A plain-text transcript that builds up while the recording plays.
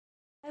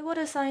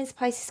water signs,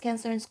 Pisces,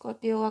 Cancer, and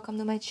Scorpio. Welcome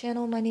to my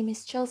channel. My name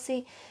is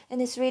Chelsea. In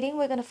this reading,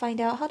 we're going to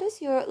find out how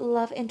does your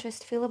love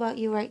interest feel about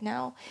you right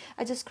now.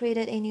 I just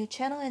created a new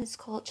channel and it's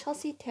called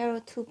Chelsea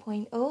Tarot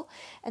 2.0.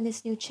 And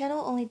this new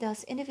channel only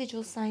does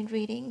individual sign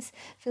readings.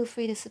 Feel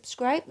free to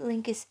subscribe.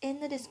 Link is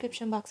in the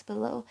description box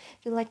below.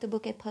 If you'd like to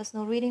book a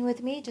personal reading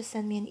with me, just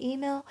send me an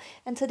email.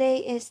 And today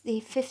is the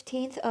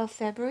 15th of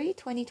February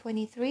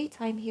 2023.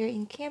 Time here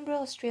in Canberra,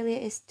 Australia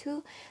is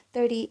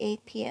 2:38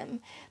 p.m.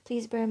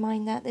 Please bear in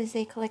mind that this is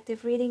a collective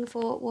reading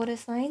for water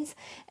signs,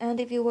 and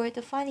if you were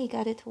to finally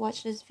get it to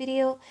watch this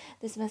video,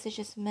 this message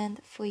is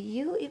meant for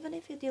you, even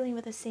if you're dealing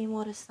with the same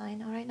water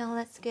sign. Alright, now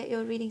let's get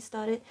your reading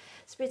started.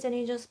 Spirits and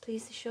angels,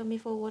 please show me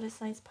for water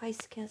signs,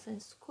 Pisces, Cancer,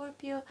 and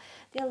Scorpio,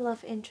 their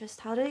love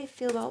interest. How do they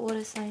feel about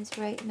water signs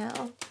right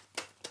now?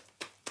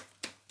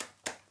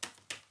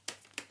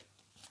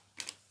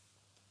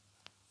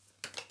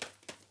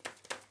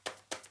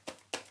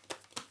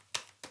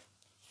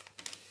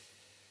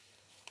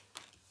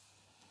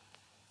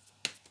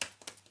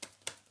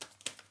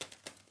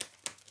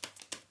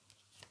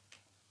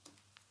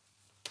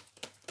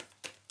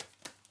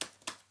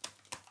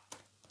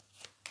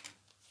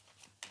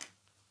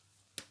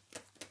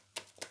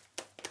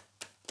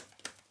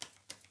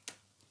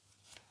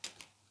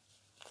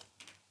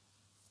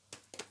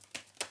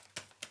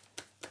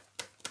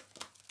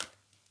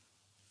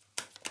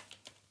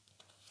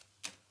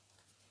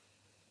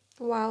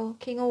 Wow,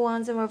 King of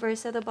Wands in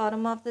reverse at the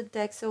bottom of the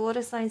deck. So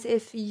water signs,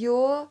 if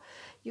you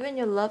and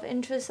your love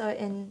interests are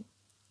in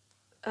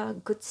a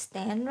good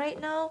stand right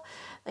now,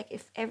 like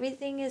if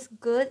everything is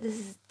good, this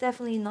is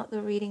definitely not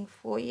the reading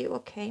for you,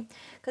 okay?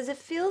 Because it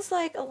feels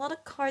like a lot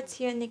of cards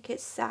here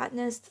indicate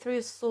sadness, Three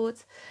of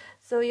Swords.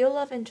 So your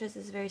love interest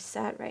is very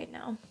sad right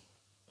now.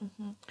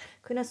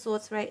 Queen of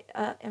Swords right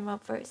in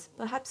reverse.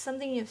 Perhaps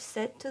something you've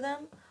said to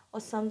them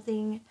or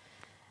something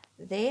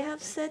they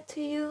have said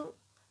to you.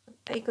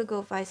 It could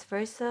go vice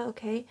versa,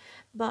 okay?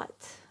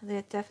 But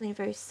they're definitely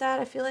very sad.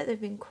 I feel like they've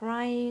been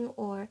crying,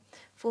 or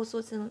Four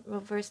Swords in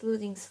reverse,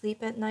 losing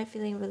sleep at night,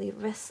 feeling really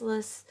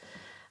restless.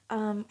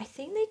 I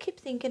think they keep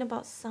thinking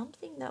about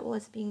something that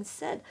was being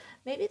said.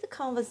 Maybe the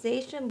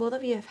conversation both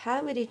of you have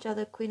had with each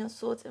other, Queen of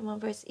Swords in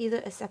reverse,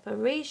 either a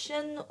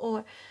separation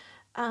or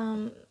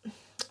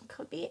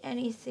could be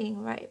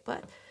anything, right?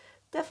 But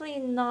definitely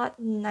not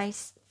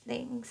nice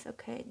things,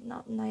 okay?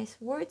 Not nice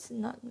words,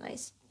 not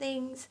nice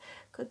things.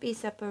 Could be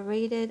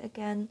separated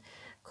again,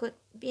 could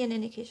be an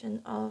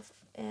indication of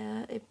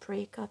a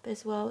breakup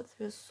as well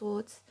through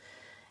Swords.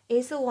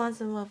 Ace of Wands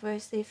in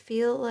reverse, they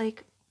feel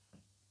like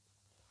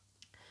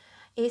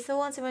Ace of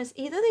Wands in reverse,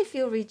 either they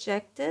feel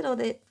rejected or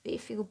they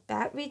feel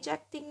bad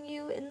rejecting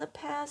you in the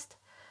past.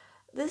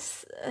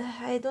 This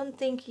I don't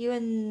think you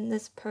and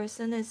this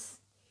person is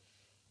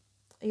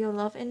your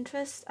love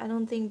interest. I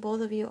don't think both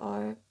of you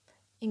are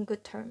in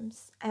good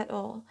terms at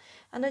all.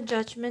 And the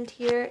Judgment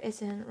here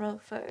is in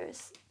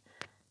reverse.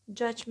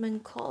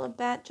 Judgment call, a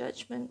bad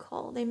judgment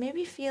call. They may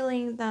be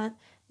feeling that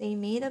they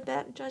made a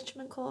bad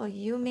judgment call, or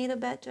you made a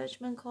bad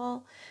judgment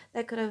call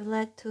that could have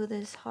led to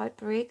this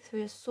heartbreak through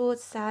your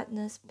Swords,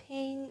 sadness,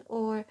 pain,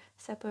 or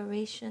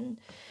separation.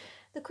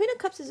 The Queen of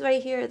Cups is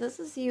right here.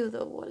 This is you,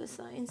 the water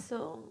sign.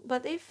 So,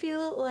 but they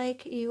feel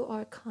like you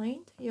are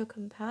kind, you're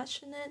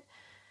compassionate,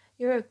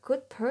 you're a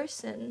good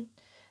person.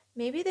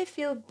 Maybe they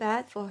feel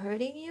bad for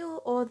hurting you,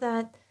 or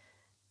that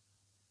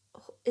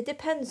it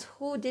depends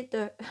who did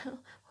the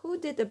who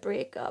did the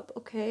breakup,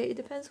 okay? It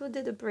depends who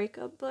did the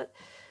breakup, but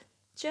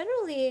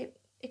generally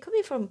it could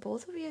be from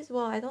both of you as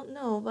well. I don't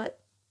know, but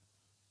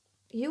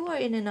you are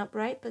in an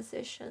upright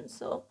position.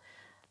 So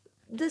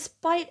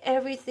despite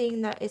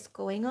everything that is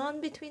going on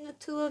between the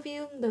two of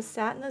you, the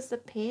sadness, the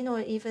pain, or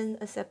even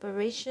a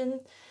separation,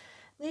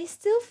 they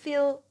still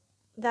feel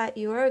that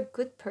you're a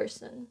good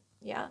person.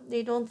 Yeah,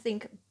 they don't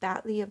think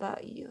badly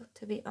about you,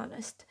 to be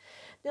honest.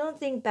 They don't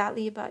think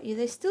badly about you.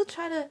 They still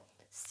try to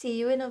see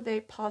you in a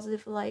very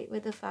positive light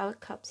with the Five of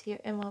Cups here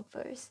in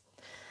reverse.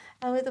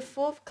 And with the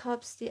Four of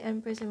Cups, the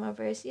Empress in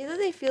reverse, either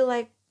they feel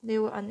like they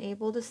were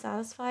unable to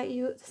satisfy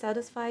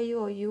you,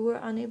 or you were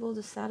unable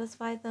to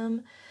satisfy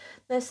them.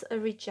 There's a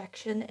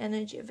rejection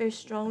energy, a very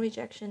strong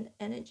rejection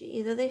energy.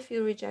 Either they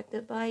feel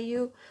rejected by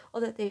you, or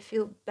that they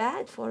feel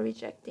bad for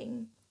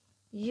rejecting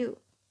you.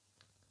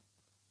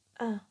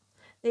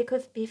 They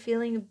could be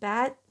feeling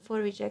bad for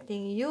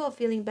rejecting you, or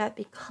feeling bad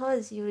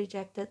because you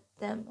rejected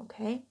them,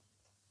 okay?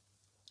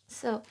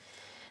 So,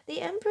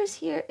 the Empress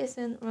here is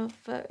in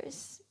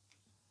reverse.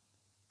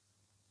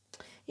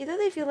 Either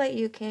they feel like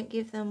you can't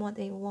give them what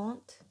they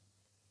want,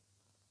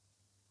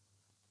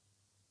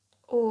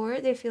 or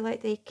they feel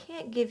like they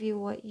can't give you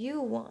what you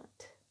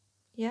want.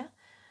 Yeah?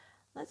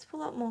 Let's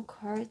pull out more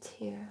cards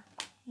here.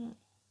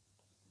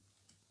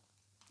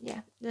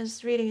 Yeah,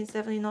 this reading is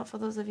definitely not for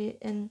those of you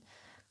in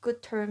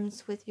good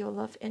terms with your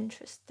love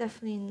interest.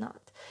 Definitely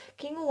not.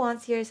 King of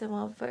Wands here is in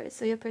reverse.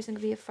 So your person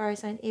could be a fire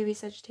sign, Aries,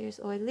 Sagittarius,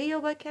 or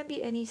Leo, but it can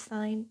be any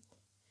sign.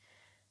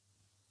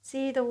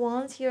 See, the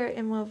Wands here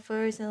in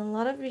reverse, and a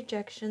lot of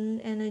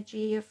rejection energy,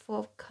 your Four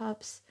of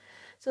Cups.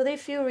 So they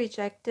feel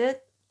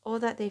rejected. or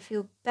that they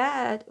feel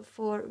bad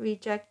for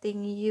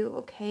rejecting you,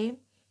 okay?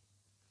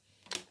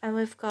 And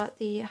we've got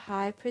the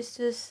High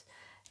Priestess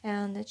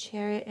and the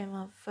Chariot in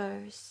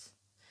reverse.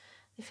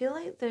 I feel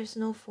like there's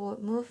no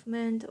forward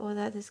movement, or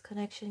that this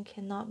connection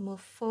cannot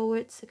move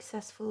forward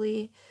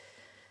successfully.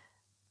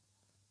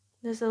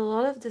 There's a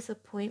lot of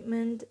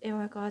disappointment in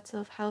regards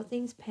of how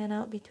things pan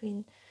out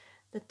between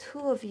the two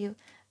of you.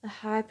 The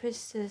High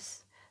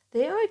Priestess,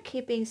 they are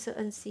keeping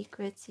certain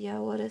secrets. Yeah,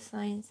 water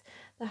signs.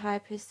 The High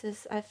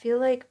Priestess, I feel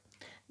like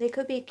they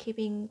could be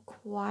keeping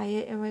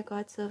quiet in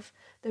regards of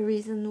the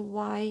reason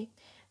why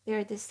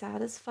they're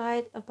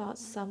dissatisfied about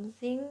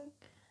something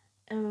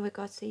in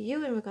regards to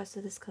you, in regards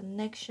to this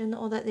connection,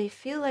 or that they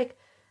feel like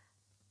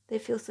they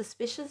feel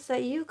suspicious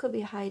that you could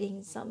be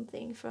hiding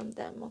something from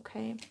them,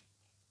 okay?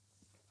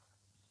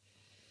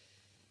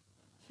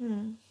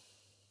 Because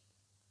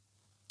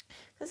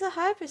the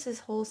High Priestess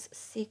holds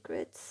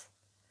secrets.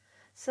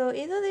 So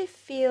either they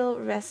feel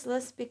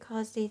restless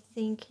because they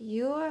think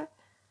you're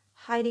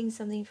hiding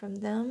something from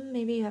them.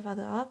 Maybe you have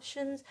other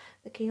options.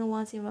 The King of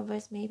Wands in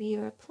reverse, maybe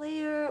you're a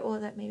player, or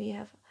that maybe you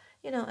have,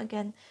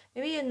 again,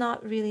 maybe you're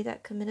not really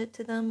that committed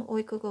to them, or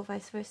it could go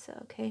vice versa,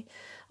 okay?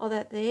 Or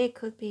that they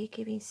could be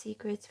keeping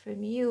secrets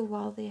from you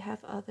while they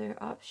have other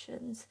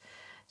options.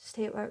 Just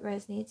take what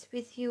resonates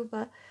with you,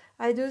 but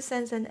I do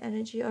sense an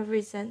energy of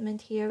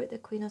resentment here with the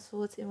Queen of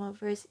Swords in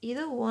reverse.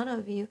 Either one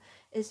of you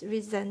is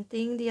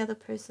resenting the other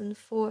person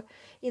for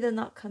either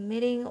not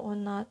committing or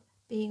not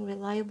being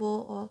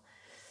reliable, or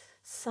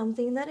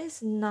something that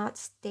is not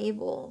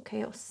stable,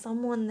 okay, or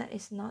someone that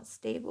is not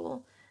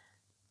stable.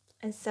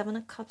 And Seven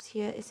of Cups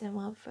here is in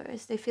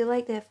reverse. They feel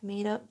like they have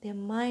made up their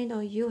mind,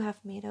 or you have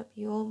made up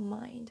your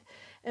mind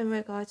in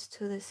regards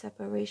to the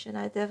separation.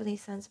 I definitely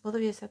sense both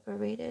of you are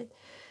separated.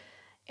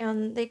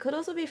 And they could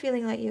also be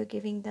feeling like you're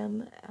giving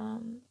them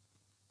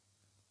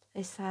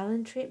a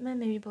silent treatment.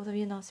 Maybe both of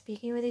you not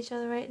speaking with each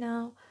other right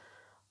now,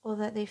 or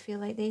that they feel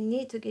like they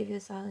need to give you a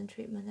silent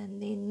treatment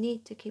and they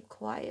need to keep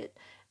quiet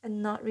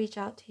and not reach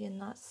out to you,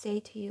 not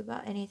say to you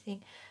about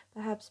anything,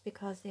 perhaps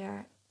because they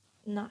are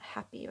not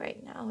happy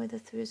right now with the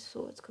Three of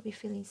Swords. Could be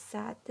feeling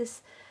sad,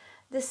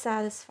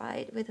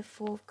 dissatisfied with the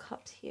Four of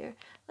Cups here.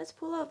 Let's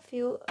pull out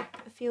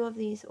a few of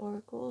these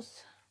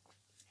oracles.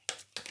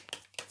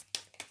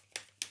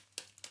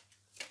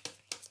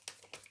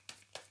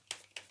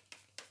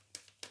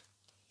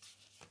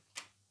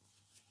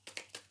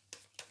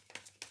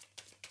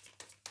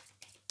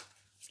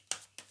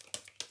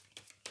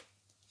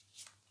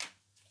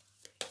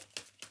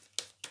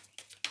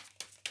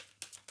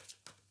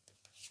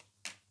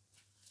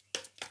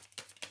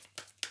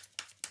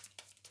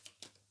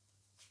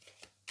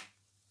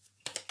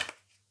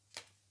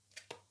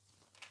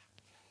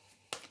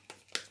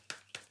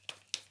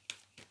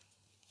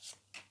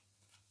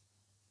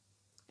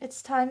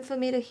 It's time for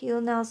me to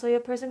heal now. So your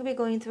person could be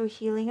going through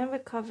healing and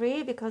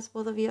recovery because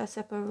both of you are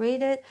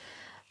separated.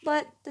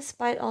 But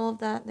despite all of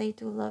that, they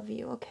do love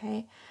you,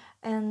 okay?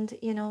 And,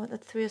 the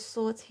Three of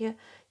Swords here,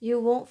 you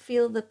won't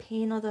feel the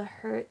pain or the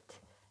hurt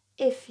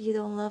if you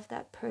don't love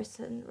that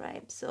person,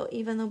 right? So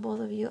even though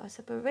both of you are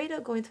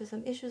separated, going through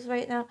some issues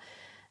right now,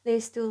 they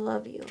still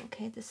love you,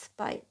 okay?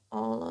 Despite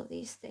all of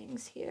these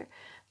things here.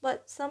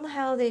 But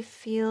somehow they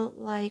feel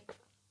like,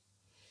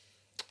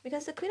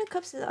 because the Queen of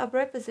Cups is the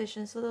upright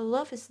position, so the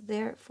love is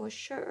there for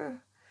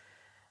sure.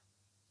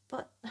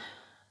 But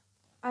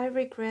I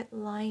regret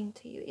lying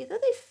to you. Either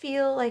they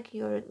feel like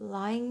you've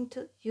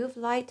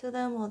lied to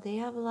them, or they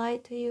have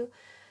lied to you.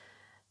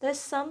 There's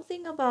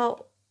something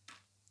about,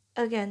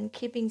 again,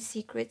 keeping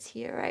secrets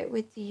here, right?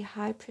 With the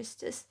High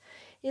Priestess.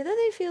 Either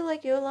they feel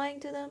like you're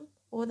lying to them,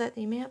 or that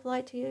they may have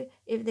lied to you.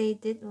 If they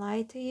did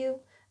lie to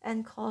you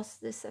and cause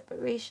this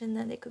separation,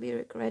 then they could be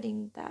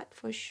regretting that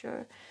for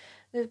sure.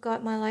 We've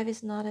got my life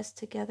is not as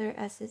together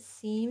as it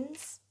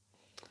seems.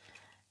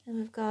 And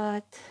we've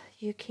got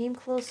you came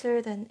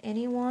closer than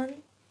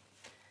anyone.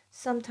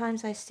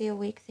 Sometimes I stay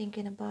awake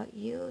thinking about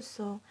you.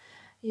 So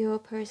your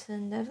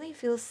person definitely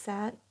feels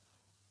sad.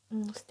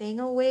 Staying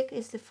awake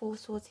is the Four of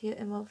Swords here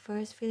in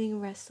reverse, feeling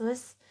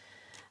restless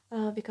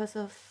because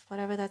of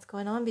whatever that's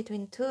going on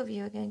between the two of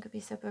you. Again, could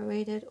be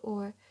separated,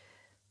 or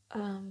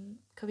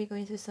could be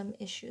going through some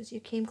issues.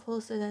 You came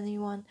closer than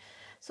anyone.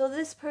 So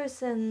this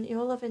person,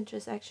 your love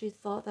interest, actually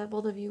thought that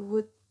both of you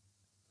would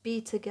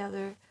be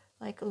together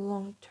like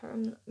long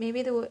term.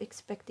 Maybe they were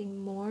expecting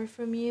more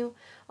from you,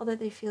 or that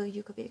they feel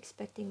you could be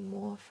expecting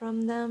more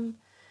from them.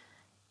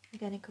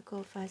 Again, it could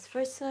go vice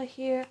versa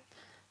here.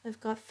 I've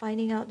got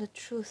finding out the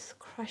truth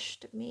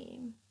crushed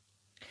me.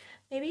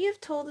 Maybe you've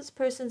told this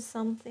person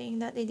something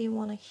that they didn't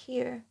want to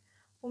hear,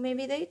 or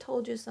maybe they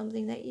told you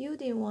something that you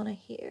didn't want to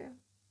hear.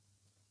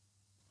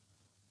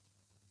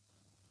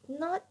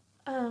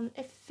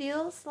 It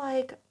feels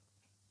like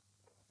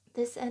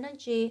this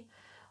energy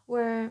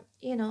where,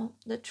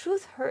 the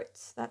truth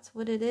hurts. That's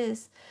what it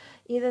is.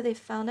 Either they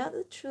found out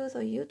the truth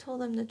or you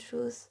told them the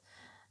truth.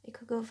 It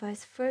could go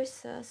vice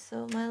versa.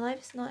 So my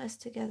life is not as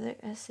together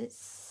as it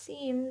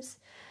seems.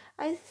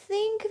 I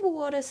think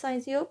water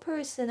signs, your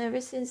person, ever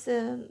since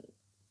the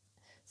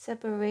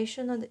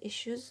separation of the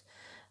issues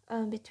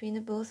between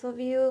the both of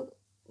you,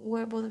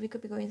 where both of you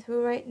could be going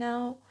through right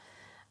now.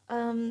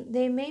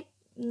 They may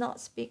not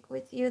speak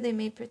with you. They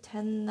may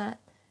pretend that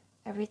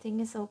everything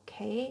is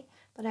okay,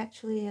 but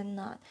actually they're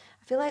not.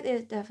 I feel like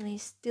they're definitely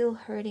still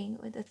hurting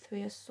with the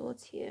Three of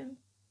Swords here.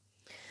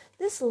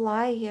 This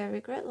lie here,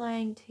 regret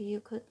lying to you,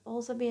 could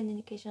also be an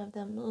indication of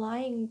them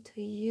lying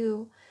to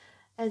you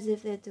as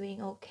if they're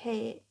doing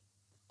okay,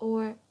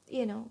 or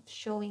you know,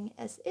 showing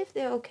as if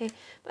they're okay,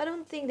 but I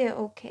don't think they're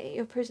okay.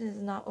 Your person is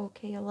not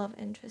okay. Your love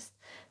interest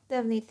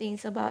definitely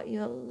thinks about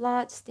you a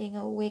lot, staying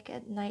awake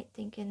at night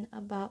thinking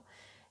about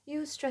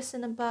you,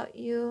 stressing about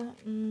you,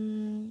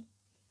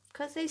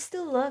 because they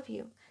still love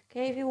you.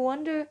 Okay, if you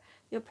wonder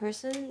your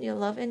person, your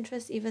love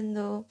interest, even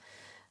though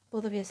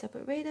both of you are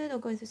separated or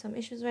going through some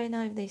issues right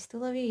now, if they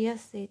still love you,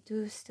 yes, they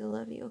do still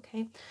love you.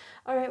 Okay,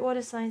 all right,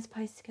 water signs,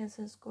 Pisces,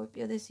 Cancer, and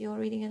Scorpio, this is your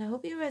reading, and I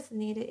hope you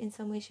resonated in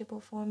some way, shape,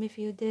 or form. If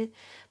you did,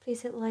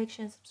 please hit like,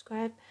 share, and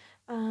subscribe.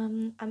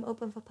 I'm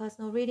open for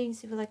personal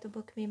readings. If you'd like to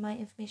book me, my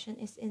information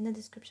is in the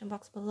description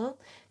box below.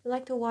 If you'd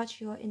like to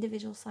watch your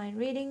individual sign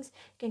readings,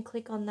 you can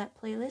click on that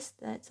playlist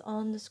that's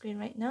on the screen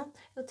right now.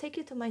 It'll take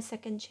you to my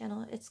second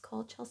channel. It's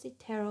called Chelsea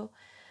Tarot.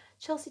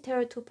 Chelsea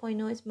Tarot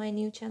 2.0 is my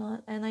new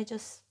channel, and I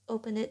just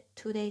opened it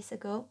 2 days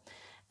ago.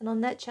 And on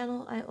that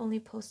channel, I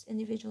only post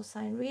individual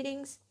sign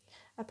readings.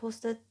 I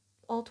posted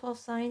all 12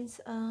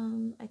 signs,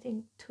 I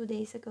think 2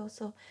 days ago.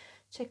 So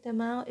check them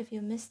out if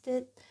you missed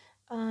it.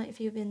 If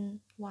you've been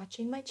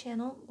watching my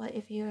channel, but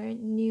if you're a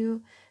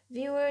new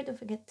viewer, don't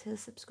forget to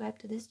subscribe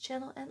to this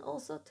channel and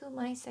also to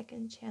my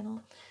second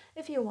channel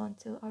if you want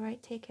to. All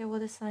right, take care,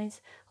 water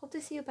signs. Hope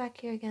to see you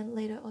back here again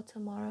later or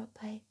tomorrow.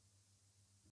 Bye.